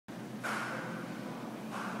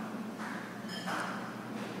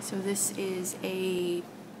So this is a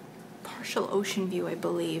partial ocean view, I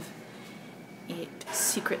believe. It's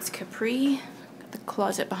Secrets Capri. Got the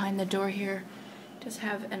closet behind the door here. It does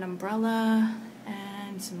have an umbrella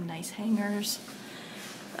and some nice hangers.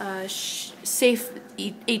 Safe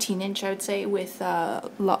 18-inch, I would say, with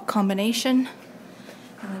lock combination.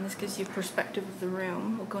 And then this gives you perspective of the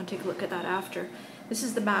room. We'll go and take a look at that after. This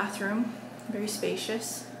is the bathroom, very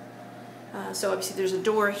spacious. So obviously there's a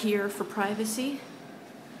door here for privacy.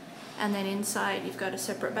 And then inside you've got a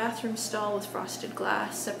separate bathroom stall with frosted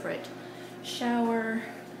glass, separate shower.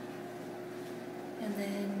 And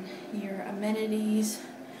then your amenities.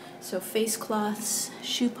 So face cloths,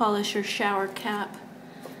 shoe polisher, shower cap,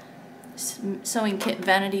 sewing kit,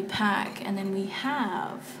 vanity pack, and then we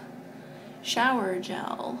have shower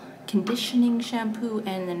gel, conditioning shampoo,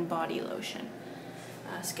 and then body lotion.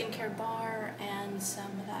 Skincare bar and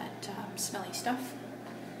some of that smelly stuff.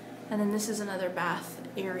 And then this is another bath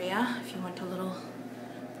area if you want a little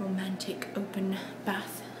romantic open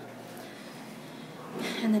bath.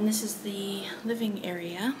 And then this is the living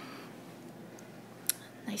area.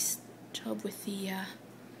 Nice job with the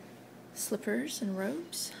slippers and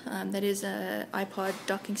robes. That is a iPod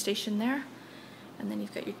docking station there. And then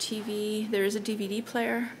you've got your TV. There is a DVD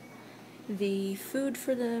player. The food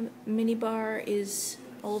for the mini bar is,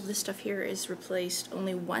 all of this stuff here is replaced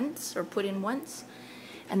only once, or put in once.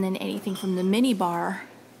 And then anything from the mini bar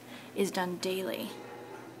is done daily.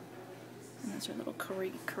 And those are little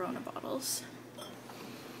Corona bottles.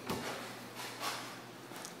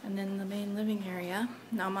 And then the main living area.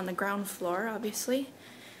 Now I'm on the ground floor, obviously.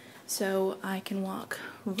 So I can walk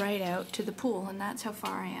right out to the pool, and that's how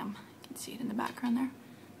far I am. You can see it in the background there.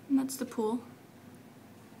 And that's the pool.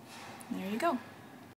 There you go.